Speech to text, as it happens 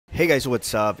Hey guys,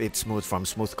 what's up? It's Smooth from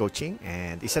Smooth Coaching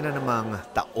and isa na namang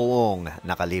taong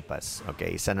nakalipas.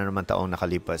 Okay, isa na namang taong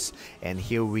nakalipas and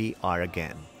here we are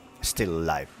again, still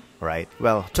alive, right?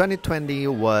 Well,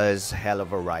 2020 was hell of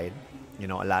a ride. You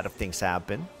know, a lot of things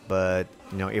happened, but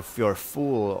you know, if you're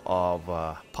full of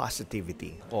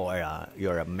positivity or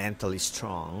you're mentally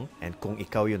strong and kung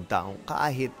ikaw yung taong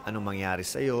kahit anong mangyari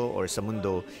sa'yo or sa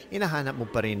mundo, hinahanap mo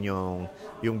pa rin yung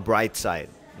bright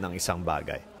side ng isang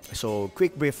bagay. So,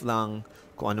 quick brief lang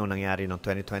kung ano nangyari noong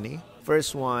 2020.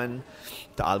 First one,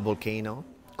 Taal Volcano,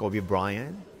 Kobe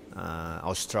Bryant,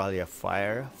 Australia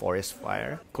fire, forest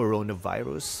fire,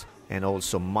 coronavirus, and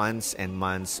also months and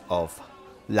months of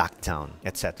lockdown,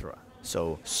 etc.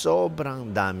 So,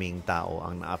 sobrang daming tao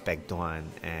ang naapektuhan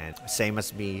and same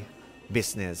as me,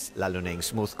 business, lalo na yung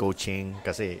smooth coaching,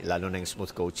 kasi lalo na yung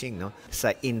smooth coaching, no?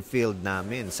 Sa infield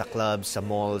namin, sa clubs, sa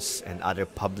malls, and other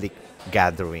public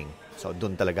gathering. So,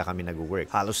 doon talaga kami nag-work.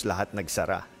 Halos lahat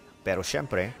nagsara. Pero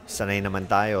syempre, sanay naman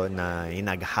tayo na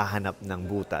naghahanap ng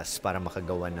butas para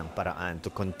makagawa ng paraan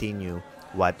to continue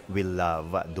what we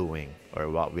love doing or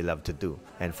what we love to do.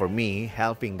 And for me,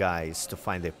 helping guys to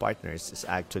find their partners is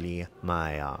actually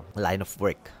my line of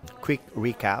work. Quick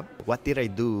recap, what did I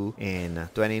do in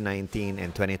 2019 and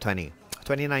 2020?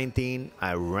 2019,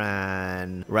 I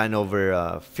ran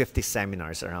over 50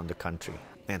 seminars around the country.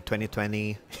 And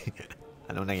 2020,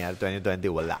 anong nangyari? 2020,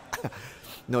 wala.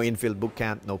 No infield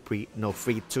bootcamp, no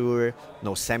free tour,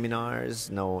 no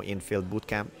seminars, no infield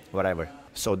bootcamp, whatever.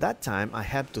 So that time, I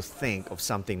had to think of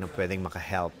something na pwedeng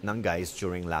makahelp ng guys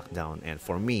during lockdown. And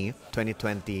for me,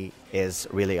 2020 is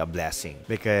really a blessing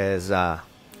because I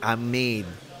made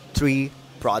 3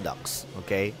 products,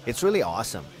 okay? It's really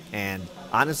awesome. And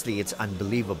honestly, it's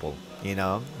unbelievable, you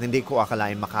know? Hindi ko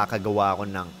akalain makakagawa ako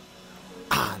ng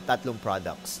 3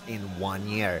 products in 1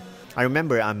 year. I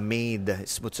remember I made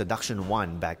Smooth Seduction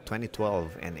 1 back 2012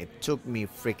 and it took me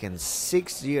freaking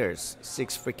 6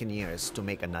 freaking years to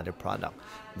make another product,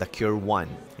 the Cure 1,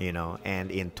 you know.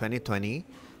 And in 2020,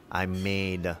 I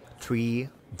made 3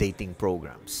 dating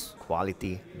programs,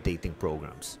 quality dating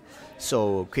programs.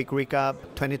 So, quick recap,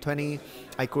 2020,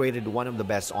 I created one of the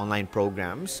best online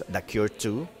programs, the Cure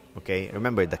 2. Okay,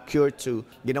 remember, the Cure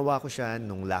 2, ginawa ko siya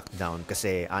nung lockdown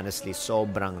kasi honestly,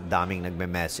 sobrang daming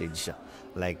nagme-message.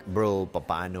 Like, bro,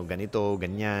 papaano ganito,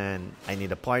 ganyan, I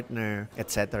need a partner,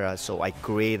 etc. So, I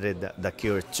created the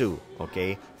Cure 2,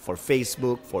 okay? For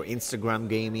Facebook, for Instagram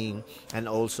gaming, and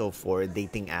also for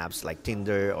dating apps like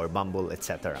Tinder or Bumble,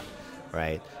 etc.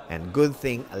 Right? And good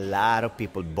thing, a lot of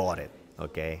people bought it,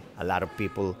 okay? A lot of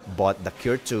people bought the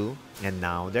Cure 2, and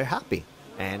now they're happy.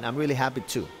 And I'm really happy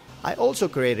too. I also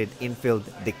created Infield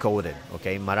Decoded,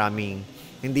 okay? Maraming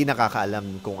hindi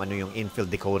nakakaalam kung ano yung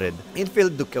Infield Decoded.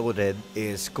 Infield Decoded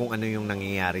is kung ano yung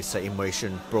nangyayari sa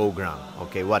immersion program.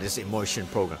 Okay, what is immersion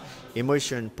program?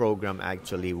 Immersion program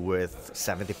actually worth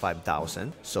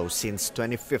 75,000. So since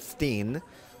 2015,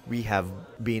 we have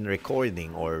been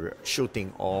recording or shooting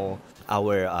all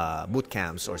our boot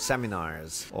camps or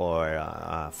seminars or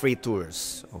free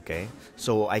tours, okay?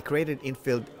 So I created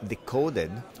Infield Decoded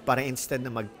para instead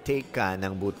na mag-take ka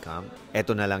ng bootcamp,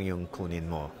 eto na lang yung kunin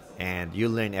mo. And you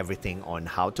learn everything on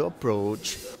how to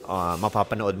approach.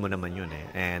 Mapapanood mo naman yun eh.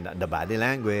 And the body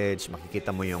language, makikita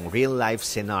mo yung real life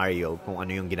scenario kung ano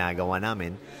yung ginagawa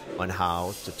namin on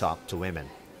how to talk to women.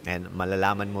 And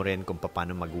malalaman mo rin kung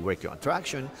paano mag-work yung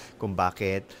attraction, kung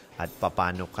bakit at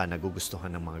paano ka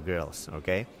nagugustuhan ng mga girls.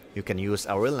 Okay? You can use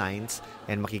our lines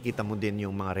and makikita mo din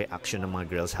yung mga reaction ng mga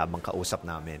girls habang kausap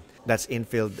namin. That's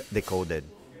Infield Decoded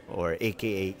or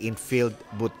aka Infield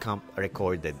Bootcamp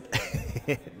Recorded.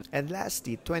 And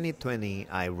lastly,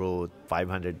 2020, I wrote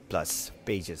 500 plus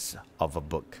pages of a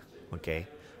book. Okay?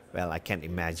 Well, I can't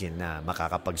imagine na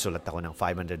makakapagsulat ako ng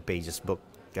 500 pages book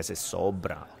kasi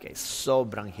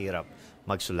sobrang hirap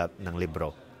magsulat ng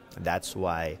libro. That's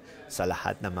why sa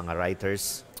lahat ng mga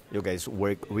writers, you guys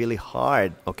work really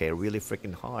hard. Okay, really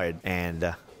freaking hard.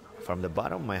 And from the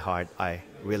bottom of my heart, I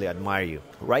really admire you.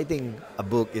 Writing a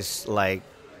book is like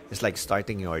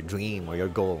starting your dream or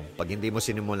your goal. Pag hindi mo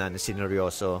sinimulan na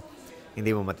sineryoso,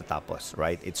 hindi mo matatapos,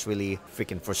 right? It's really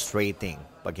freaking frustrating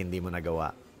pag hindi mo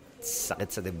nagawa. Sakit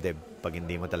sa dibdib pag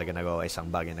hindi mo talaga nagawa isang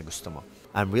bagay na gusto mo.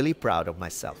 I'm really proud of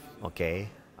myself, okay?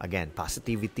 Again,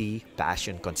 positivity,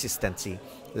 passion, consistency,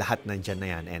 lahat nandyan na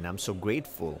yan. And I'm so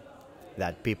grateful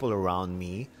that people around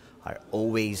me are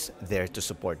always there to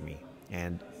support me.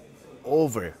 And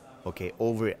over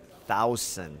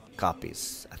 1,000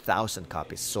 copies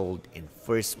sold in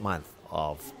first month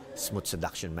of Smooth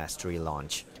Seduction Mastery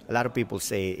launch. A lot of people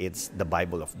say it's the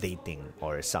Bible of dating,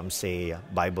 or some say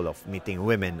Bible of meeting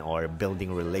women or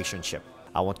building relationship.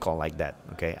 I won't call like that.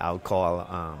 Okay, I'll call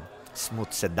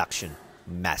smooth seduction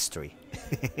mastery.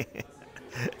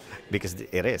 Because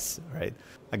it is, right?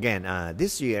 Again,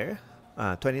 this year,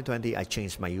 2020, I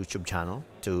changed my YouTube channel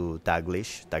to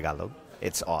Taglish, Tagalog.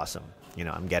 It's awesome.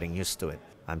 I'm getting used to it.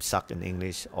 I'm stuck in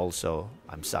English. Also,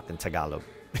 I'm stuck in Tagalog.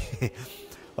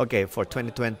 Okay, for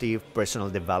 2020 personal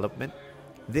development,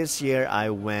 this year I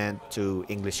went to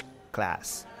English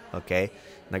class. Okay?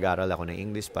 Nag-aral ako ng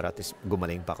English para at least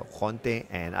gumaling pa ako konti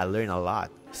and I learned a lot.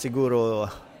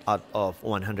 Siguro out of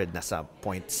 100, nasa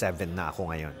 0.7 na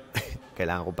ako ngayon.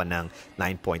 Kailangan ko pa ng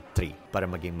 9.3 para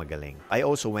maging magaling. I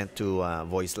also went to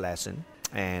voice lesson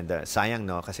and sayang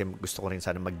no kasi gusto ko rin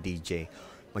sana mag-DJ.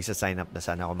 Magsa-sign up na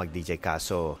sana ako mag-DJ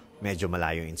kaso medyo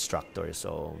malayo yung instructor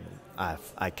so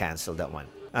I canceled that one.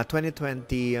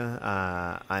 2020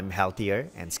 I'm healthier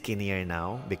and skinnier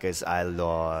now because I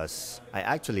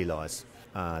actually lost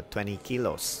 20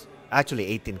 kilos.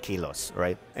 Actually, 18 kilos,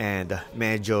 right? And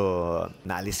medyo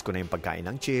naalis ko na yung pagkain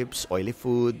ng chips, oily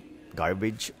food,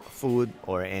 garbage food,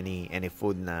 or any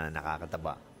food na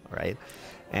nakakataba, right?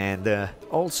 And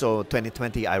also,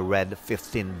 2020, I read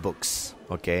 15 books,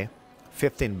 okay?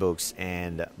 15 books,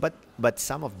 and but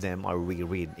some of them are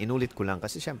reread. Inulit ko lang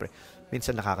kasi syempre,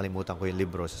 minsan nakakalimutan ko yung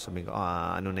libro. Sasabihin ko,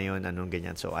 ano na yun, anong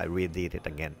ganyan. So, I read it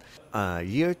again.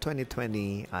 Year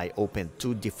 2020, I opened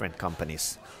 2 different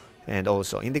companies. And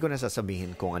also, hindi ko na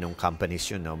sasabihin kung anong companies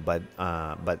yun, no? But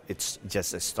it's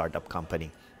just a startup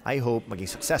company. I hope maging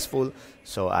successful.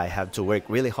 So I have to work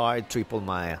really hard, triple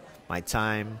my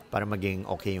time para maging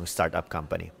okay yung startup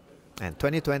company. And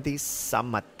 2020, sa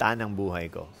mata ng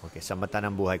buhay ko. Okay, sa mata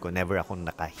ng buhay ko, never akong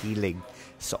nakahilig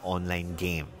sa online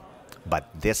game. But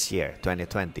this year,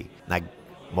 2020,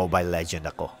 nag-Mobile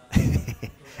Legend ako.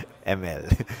 ML.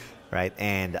 Right?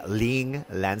 And Ling,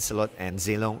 Lancelot, and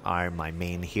Zilong are my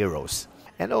main heroes.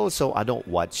 And also, I don't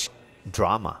watch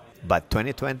drama. But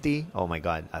 2020, oh my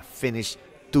God, I finished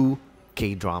 2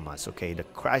 K-dramas. Okay? The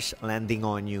Crash Landing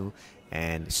on You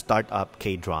and Startup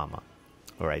K-drama.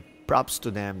 Alright? Props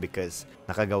to them because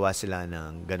nakagawa sila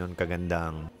ng ganun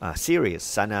kagandang series.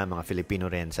 Sana mga Filipino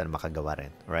rin, sana makagawa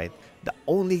rin. Right? The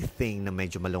only thing na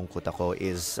medyo malungkot ako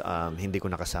is hindi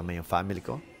ko nakasama yung family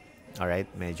ko.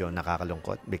 Alright, medyo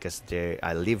nakakalungkot because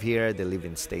I live here, they live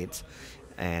in States.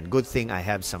 And good thing I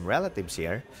have some relatives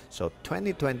here. So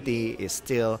 2020 is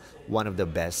still one of the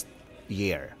best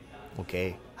year.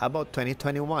 Okay, how about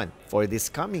 2021? For this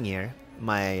coming year,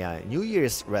 my New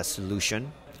Year's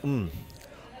resolution,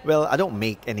 well, I don't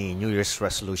make any New Year's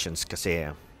resolutions kasi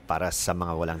para sa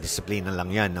mga walang disiplina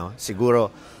lang yan, no? Siguro,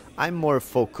 I'm more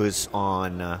focused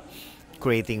on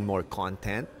creating more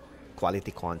content,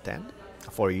 quality content,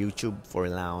 for YouTube, for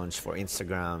Lounge, for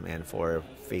Instagram, and for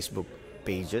Facebook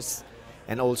pages.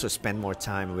 And also spend more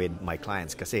time with my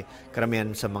clients. Kasi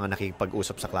karamihan sa mga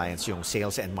nakikipag-usap sa clients yung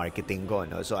sales and marketing ko.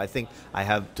 No? So I think I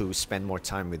have to spend more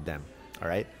time with them. All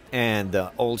right? And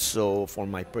also for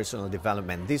my personal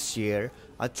development this year,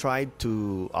 I'll try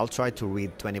to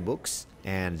read 20 books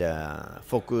and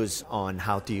focus on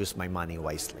how to use my money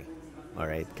wisely. All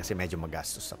right? Kasi medyo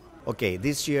magastos ako. Okay,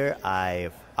 this year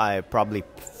I probably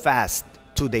fast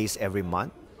 2 days every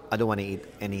month. I don't want to eat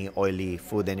any oily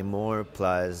food anymore.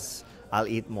 Plus, I'll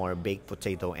eat more baked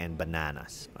potato and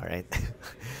bananas. All right.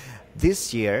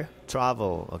 This year,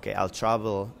 travel. Okay, I'll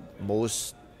travel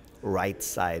most right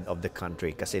side of the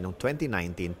country. Kasi nung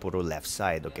 2019, puro left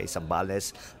side. Okay,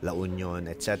 Zambales, La Union,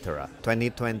 etc.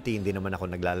 2020, hindi naman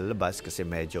ako naglalabas kasi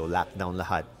medyo lockdown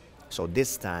lahat. So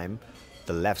this time,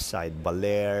 the left side,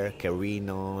 Baler,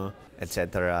 Quirino,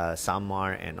 etc.,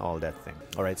 Samar, and all that thing.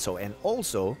 All right, so, and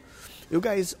also, you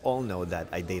guys all know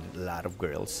that I dated a lot of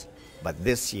girls. But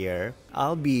this year,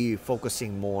 I'll be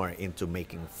focusing more into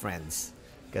making friends.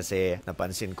 Kasi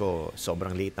napansin ko,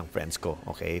 sobrang liit ng friends ko.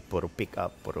 Okay, puro pick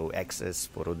up, puro exes,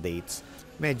 puro dates.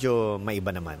 Medyo maiba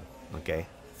naman. Okay,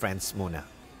 friends muna.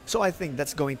 So I think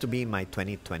that's going to be my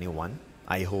 2021.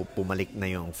 I hope bumalik na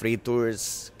yung free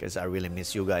tours because I really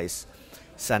miss you guys.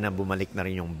 Sana bumalik na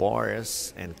rin yung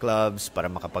bars and clubs para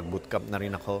makapag-bootcamp na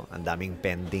rin ako. Ang daming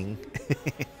pending.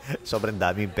 Sobrang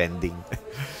daming pending.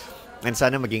 And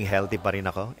sana maging healthy pa rin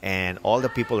ako. And all the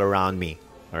people around me,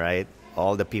 alright?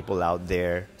 All the people out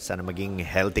there, sana maging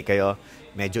healthy kayo.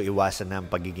 Medyo iwasan na ang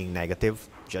pagiging negative.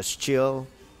 Just chill,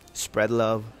 spread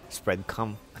love, spread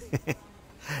calm.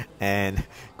 And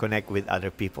connect with other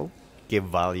people. Give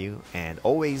value. And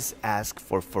always ask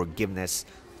for forgiveness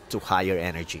to higher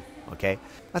energy. Okay?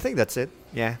 I think that's it.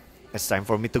 Yeah. It's time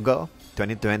for me to go.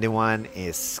 2021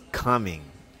 is coming.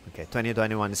 Okay,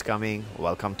 2021 is coming.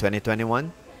 Welcome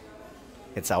 2021.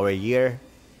 It's our year.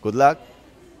 Good luck.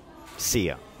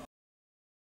 See ya.